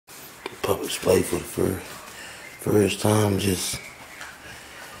puppy display for the first time, just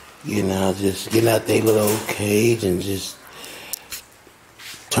getting out their little old cage and just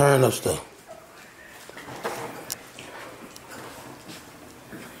tearing up stuff.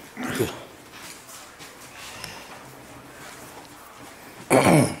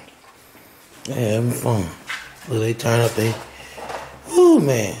 Yeah, having fun. Look, they turn up, ooh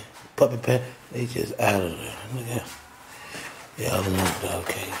man, puppy pet, they just out of there. Look at that. Yeah, all in the dog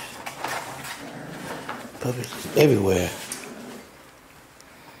cage. Puppies just everywhere.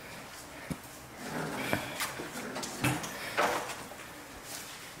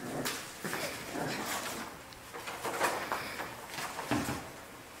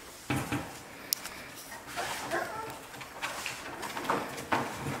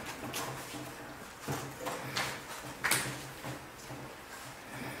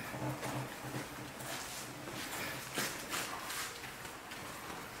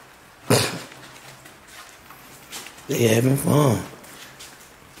 They having fun.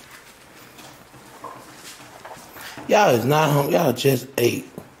 Y'all is not hungry. Y'all just ate.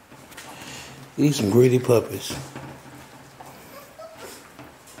 These some greedy puppies.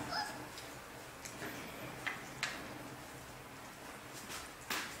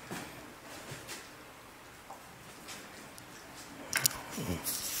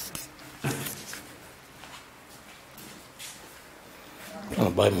 I'm gonna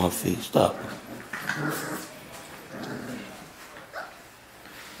bite my feet. Stop.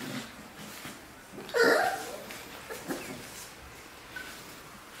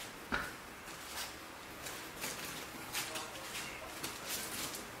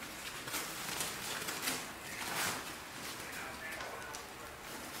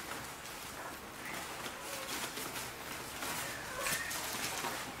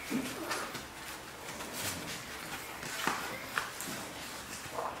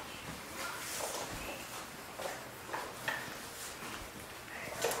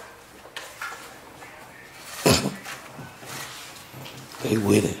 They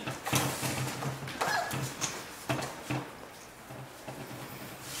with it.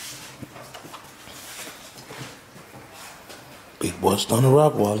 Big boy Stunner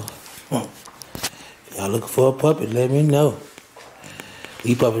Rottweiler. Y'all looking for a puppy, let me know.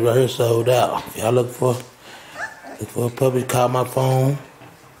 These puppies right here sold out. If y'all look for a puppy, call my phone.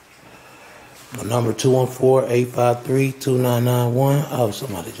 My number 214-853-2991. Oh,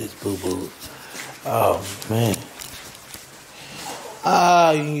 somebody just boo-booed. Oh, man. Ah,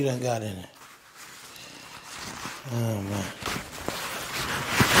 you done got in it. Oh, man.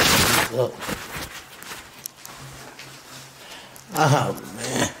 Look. Oh,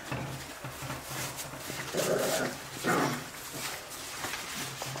 man.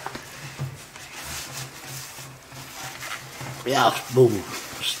 Y'all boo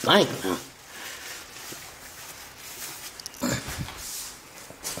stink now.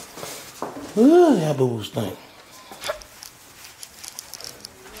 Ooh, y'all boo stink.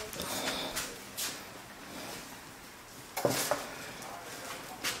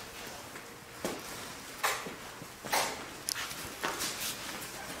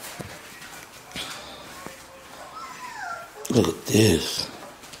 Look at this.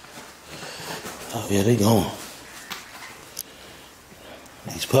 Oh yeah, they going.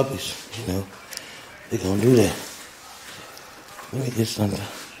 These puppies, you know, they gonna do that. Let me get something.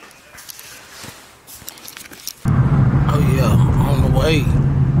 Oh yeah, on the way.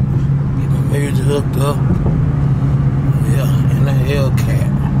 Get my mirrors hooked up. Oh yeah, in the Hellcat.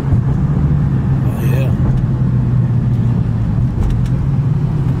 Oh yeah.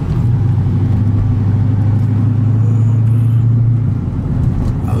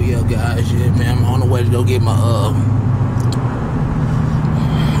 Guys, yeah, man, I'm on the way to go get my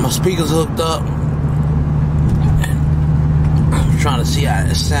speakers hooked up. And I'm trying to see how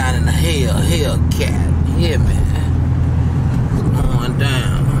it sound in the Hellcat. Yeah, man. Going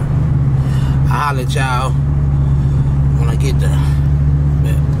down. I'll holler at y'all when I get there.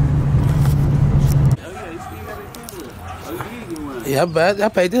 Yeah, I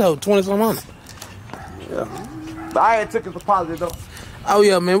paid this whole 20-something money. Yeah. But I ain't took his deposit though. Oh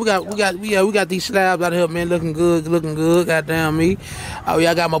yeah, man, we got these slabs out here, man, looking good, goddamn me. Oh yeah,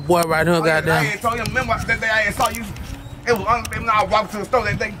 I got my boy right here, goddamn. I ain't told him, remember that day I ain't saw you. It was when I walked to the store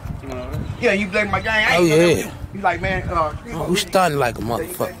that day. Yeah, you blame my gang. Oh yeah. You like, man, we stunning like a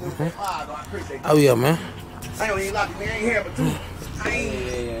motherfucker. Oh yeah, man. I ain't even like it, man. I ain't here but two.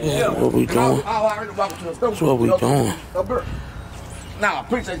 Yeah, what we doing? That's what we doing. Now, I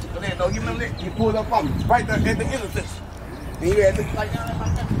appreciate you for that, though. You remember that? You pulled up on me right there at the intersection. And you had to like that.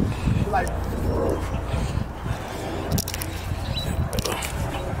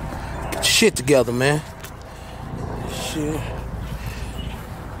 shit together, man. Shit.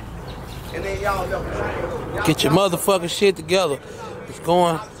 And then y'all Get your motherfucking shit together. It's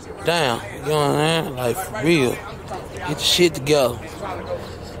going down. You know what I'm saying? Like, for real. Get your shit together.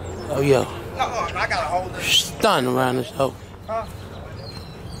 Oh, yeah. I got a whole nother. Stunning around this hoe. Huh?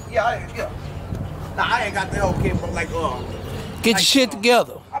 Yeah. Nah, I ain't got the whole kid, but like, Get your shit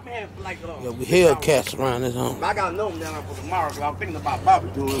together. I've been like, Yeah, we Hellcats around this home. I got to know them down there for tomorrow because I'm thinking about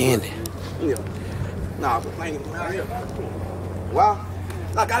barbecuing. Candy. Yeah. Nah, I'm complaining around here. Well,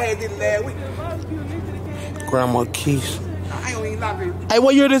 like I had did it last week. Grandma Keys. I ain't even like it. Hey,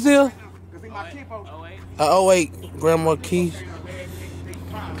 what year this is? Cause see my keeper. 08. Grandma Keys.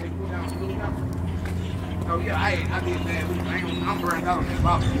 Oh yeah, I did last week. I'm burned out on that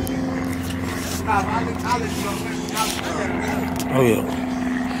barbecue. Nah, I'll let you know. Oh, yeah.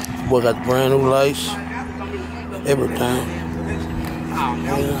 Boy got brand new lights. Everything.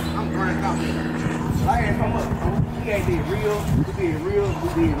 I'm burned out. I had so much. We did real. We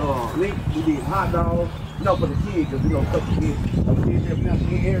did link. We did hot dogs. You know, for the kids, because, you know,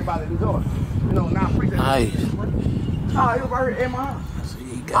 everybody enjoy it. You know, now appreciate it. Nice. Oh, he was right here in my house.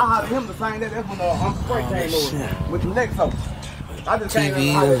 I had him to sign that. That's when Uncle Frank came over with the Nexo. I just came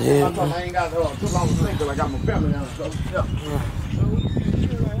in. I ain't got too long to think because I got my family now. So, yeah.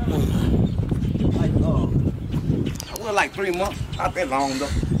 Well, like 3 months. Not that long, though.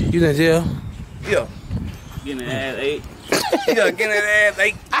 You in jail? Yeah. Getting the ass ate. Yeah, getting that ass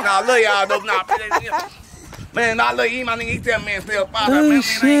ate. I love y'all, though. Nah, man, I love you. My nigga, he tell me and still five. Oh,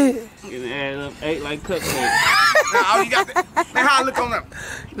 shit. Getting the ass up ate like cupcakes. Nah, all you got that. Man, how I look on them?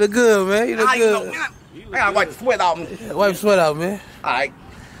 You look good, man. You look How good. you know, man? I gotta wipe the sweat off me. Wipe the sweat out, man. Alright.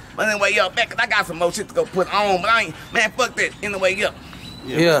 But anyway, yo, back, I got some more shit to go put on, but I ain't, man, fuck that. Anyway, yo.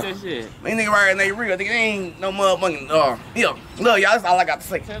 Yeah. What's that shit? Man, nigga right here, they real. Nigga, they ain't no motherfucking, yo. Love y'all, that's all I got to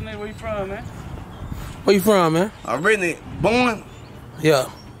say. Tell me where you from, man. Where you from, man? Originally born, Yeah.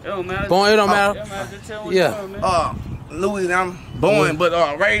 It don't matter. Born, it don't matter. It don't matter. Just tell me where Yeah. you from, man. Louisiana, born,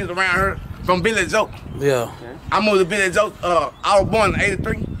 but raised around here from Billy Joe. Yeah. I moved to Billy Joe, I was born in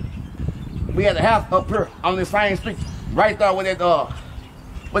 83. We had a house up here on this same street, right there with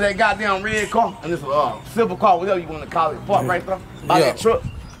that goddamn red car and this silver car, whatever you want to call it, parked right there by that truck.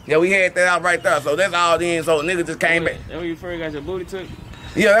 Yeah, we had that out right there, so that's all then. So niggas just came back. That when you first got your booty took?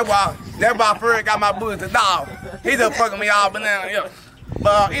 Yeah, that's why I first got my booty to dog. He just fucking me all banana, yeah.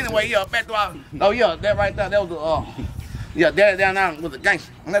 But anyway, yeah, back to our, that right there, that was the that down there was a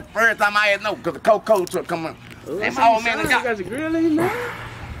gangster. And that's the first time I had no, because the Coca-Cola truck come on. And my old man you got your grill in, man?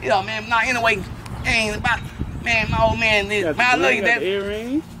 Yeah, man, nah, anyway, ain't about, man, my old man did. Man, I love you, that.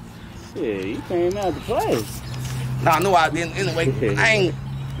 Earrings? Shit, you came out to play. Nah, no, I didn't. Anyway, I ain't,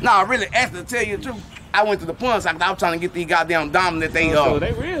 nah, really, actually, to tell you the truth, I went to the pawn shop. I was trying to get these goddamn dominant they, so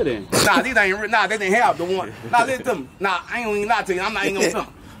they real then? Nah, these ain't real. Nah, they didn't have the one. Nah, listen to me. Nah, I ain't even lie to you. I'm not even gonna tell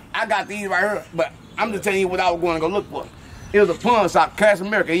you. I got these right here, but I'm just telling you what I was going to go look for. It was a pawn shop, Cash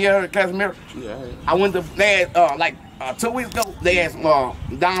America. You heard of Cash America? Yeah. I went to, they had, 2 weeks ago, they had some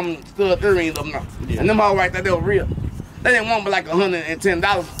diamond stud earrings up there. Yeah. And them all right there, they were real. They didn't want but like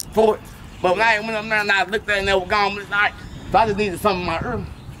 $110 for it. But when I went up there and I looked at it and they were gone, but like, so I just needed something in my ear.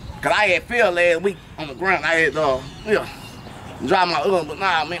 Cause I had fell last week on the ground. I had, dry my ear, but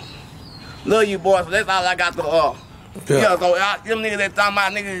nah, man. Love you, boy, so that's all I got to, yeah, so them niggas that talking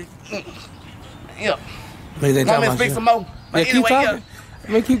about niggas, yeah. Want me to speak some more? Yeah, keep talking.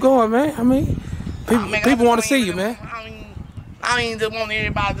 I mean, keep going, man. I mean, people want to see you, man. I ain't just want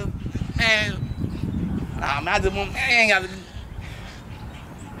everybody to, man. Nah, man, I just want, I ain't got to,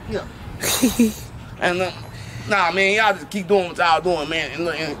 yeah. And, nah, man, y'all just keep doing what y'all doing, man.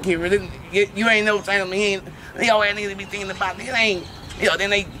 And keep really, you ain't never saying to me, y'all ain't need to be thinking about it. It ain't, then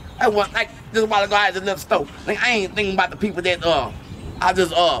they want, like, just a while ago, I had this little stove. Like, I ain't thinking about the people that, I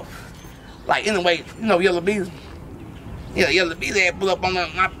just, like, anyway, you know, Yellow Bees. Yeah, Yellow Bees had pull up on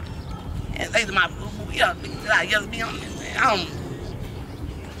my, and they my, Yellow Bees on me. I don't,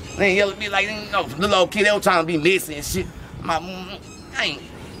 then Yellow Bees, like, you know, little old kid, they were trying to be messy and shit. I ain't,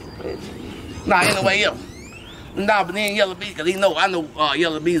 nah, anyway, yeah. Nah, but then Yellow Bees, because I know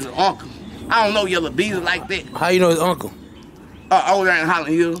Yellow Bees' uncle. I don't know Yellow Bees like that. How you know his uncle? Over there in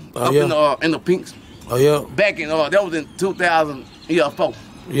Holland Hills, up in the Pinks. Oh, yeah? Back in, that was in 2004.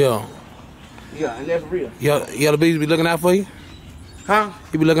 Yeah. Yeah, and that's real. Yellow Bees be looking out for you? Huh?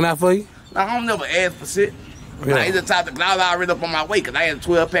 He be looking out for you? Nah, I don't never ask for shit. Yeah. Nah, he just tried to, I was already up on my way, because I had a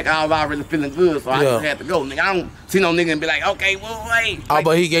 12-pack, I was already feeling good, so I just had to go. Nigga, I don't see no nigga and be like, okay, well, wait. Oh, like,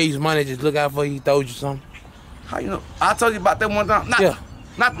 but he gave you some money, just look out for you, he told you something? How you know? I told you about that one time.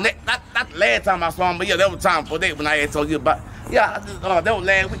 Not the last time I saw him, but yeah, that was time for that when I had told you about. Yeah, that was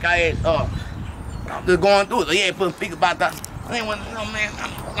last week. I had I'm just going through it. So he ain't putting speak about that. I ain't want to know, man.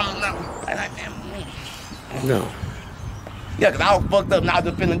 No. Yeah, cause I was fucked up and I was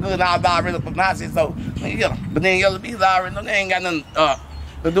just feeling good and I was already pronounced it, so yeah. But then Yellow Bees already know they ain't got nothing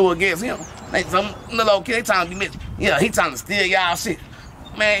to do against him. They some little old kid, they trying to be missed. Yeah, he trying to steal y'all shit.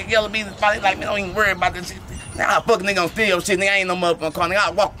 Man, Yellow Bees is probably like, man, don't even worry about this shit. Now a fucking nigga gonna steal your shit, nigga ain't no motherfucking car, nigga,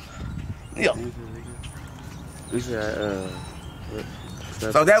 I'll walk. Yeah. You said,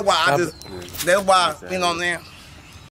 So that's why you know what I'm saying?